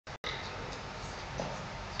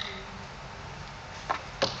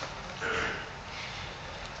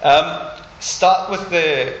Start with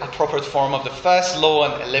the appropriate form of the first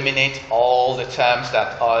law and eliminate all the terms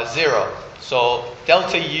that are zero. So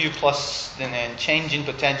delta U plus then change in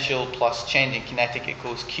potential plus change in kinetic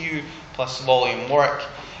equals Q plus volume work.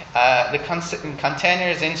 The container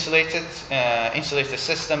is insulated, insulates the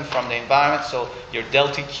system from the environment, so your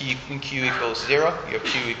delta Q equals zero, your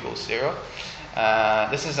Q equals zero.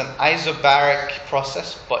 This is an isobaric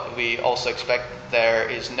process, but we also expect there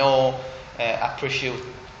is no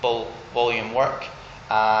appreciable volume work,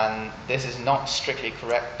 and this is not strictly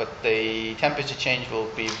correct, but the temperature change will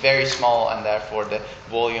be very small, and therefore the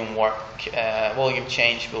volume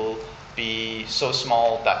change will be so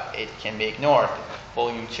small that it can be ignored.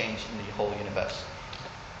 Volume change in the whole universe.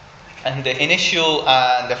 And the initial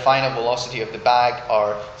and the final velocity of the bag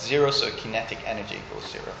are zero, so kinetic energy equals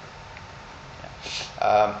zero.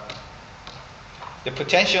 The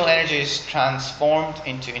potential energy is transformed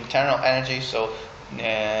into internal energy, so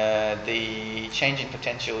the change in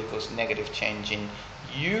potential equals negative change in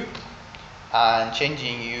U, and change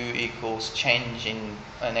in U equals change in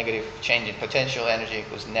negative change in potential energy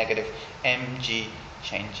equals negative mg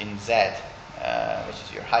change in Z, which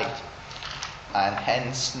is your height, and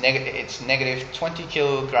hence it's negative 20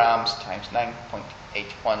 kilograms times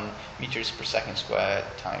 9.81 meters per second squared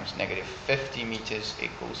times negative 50 meters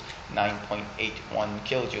equals 9.81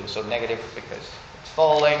 kilojoules. So negative because it's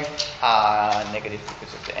falling, negative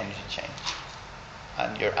because of the energy change.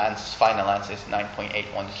 And your final answer is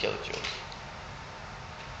 9.81 kilojoules.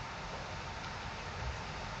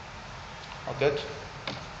 All good?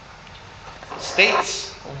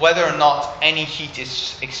 States whether or not any heat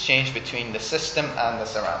is exchanged between the system and the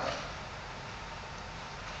surrounding.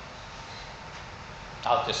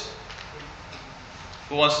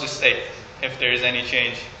 Who wants to state if there is any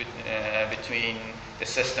change between the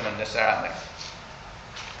system and the surroundings?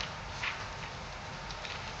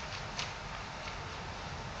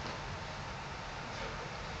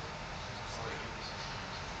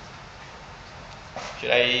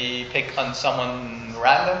 Should I pick on someone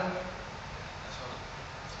random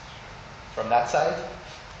from that side?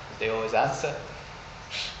 Because they always answer.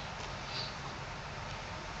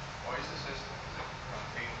 Why is the system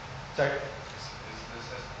contained? Sorry? Is the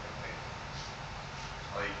system contained?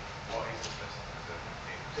 Like, what is the system?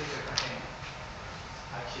 Is it contained?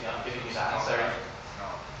 Actually, I'm giving you the answer. No.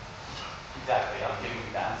 Exactly, I'm giving you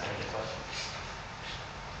the answer to the question.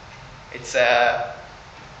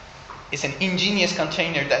 It's an ingenious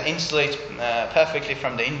container that insulates perfectly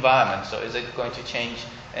from the environment. So is it going to exchange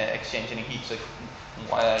any heat? So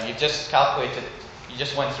you just calculated, you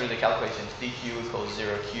just went through the calculations. dQ equals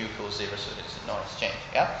 0, Q equals 0, so there's no exchange.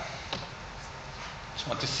 Yeah? Just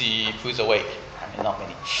want to see who's awake. I mean, not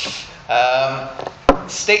many.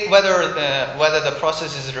 State whether the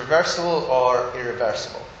process is reversible or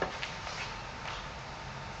irreversible.